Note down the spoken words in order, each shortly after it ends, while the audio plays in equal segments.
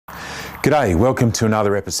G'day, welcome to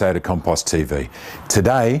another episode of compostTV.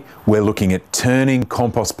 Today we're looking at turning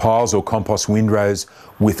compost piles or compost windrows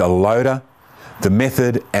with a loader, the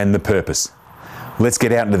method and the purpose. Let's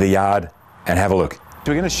get out into the yard and have a look.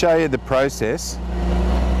 We're going to show you the process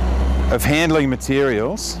of handling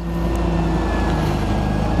materials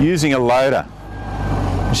using a loader.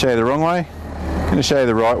 I'll show you the wrong way, I'm going to show you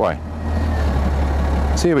the right way.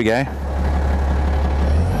 So here we go.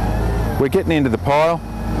 We're getting into the pile.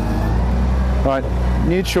 Right,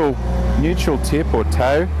 neutral tip or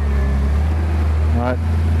toe. Right,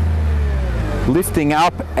 lifting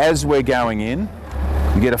up as we're going in.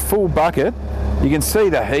 You get a full bucket. You can see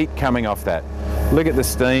the heat coming off that. Look at the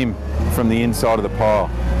steam from the inside of the pile.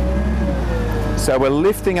 So we're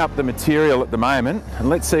lifting up the material at the moment, and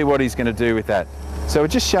let's see what he's going to do with that. So we're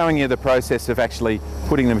just showing you the process of actually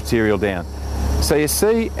putting the material down. So you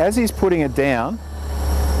see, as he's putting it down,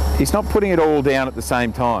 he's not putting it all down at the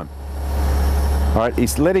same time. All right,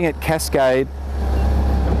 he's letting it cascade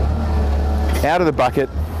out of the bucket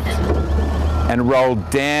and roll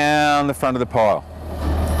down the front of the pile.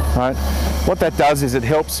 All right, what that does is it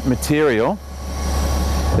helps the material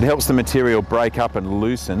break up and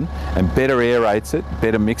loosen, and better aerates it,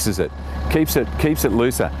 better mixes it, keeps it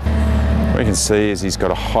looser. What you can see is he's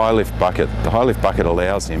got a high lift bucket. The high lift bucket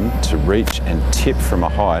allows him to reach and tip from a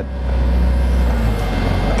height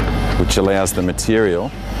which allows the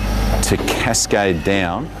material to cascade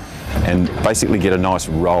down and basically get a nice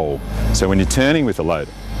roll. So when you're turning with a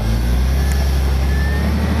loader,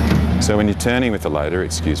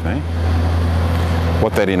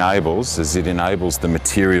 what that enables is it enables the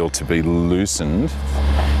material to be loosened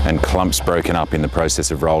and clumps broken up in the process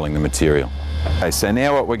of rolling the material. Okay, so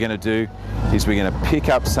now what we're going to do is we're going to pick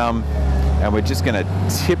up some and we're just going to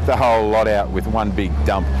tip the whole lot out with one big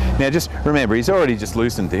dump. Now just remember, he's already just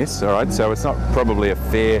loosened this, all right, so it's not probably a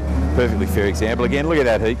perfectly fair example. Again, look at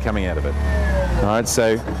that heat coming out of it. All right,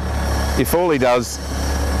 so if all he does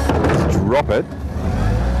is drop it,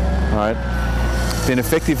 all right, then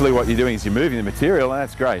effectively what you're doing is you're moving the material, and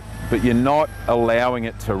that's great, but you're not allowing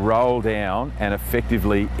it to roll down and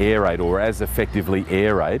effectively aerate, or as effectively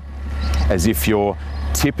aerate as if you're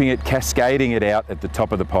tipping it, cascading it out at the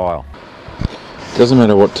top of the pile. Doesn't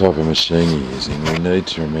matter what type of machine you're using, we need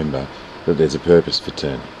to remember that there's a purpose for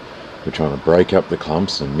turning. We're trying to break up the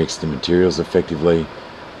clumps and mix the materials effectively.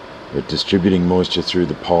 We're distributing moisture through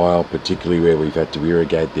the pile, particularly where we've had to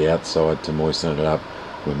irrigate the outside to moisten it up.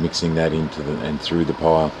 We're mixing that into and through the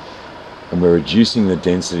pile. And we're reducing the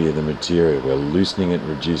density of the material. We're loosening it,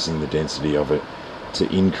 reducing the density of it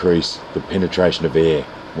to increase the penetration of air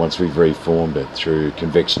once we've reformed it through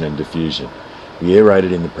convection and diffusion. We aerate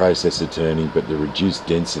it in the process of turning, but the reduced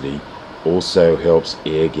density also helps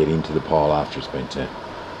air get into the pile after it's been turned.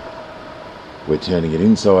 We're turning it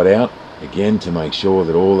inside out, again to make sure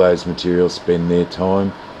that all those materials spend their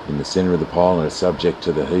time in the centre of the pile and are subject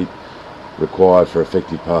to the heat required for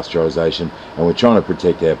effective pasteurisation, and we're trying to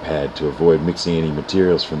protect our pad to avoid mixing any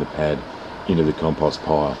materials from the pad into the compost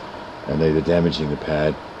pile and either damaging the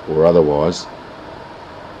pad or otherwise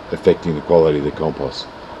affecting the quality of the compost.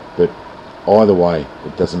 But either way,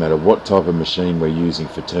 it doesn't matter what type of machine we're using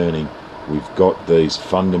for turning, we've got these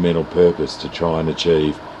fundamental purpose to try and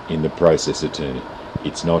achieve in the process of turning.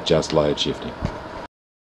 It's not just load shifting.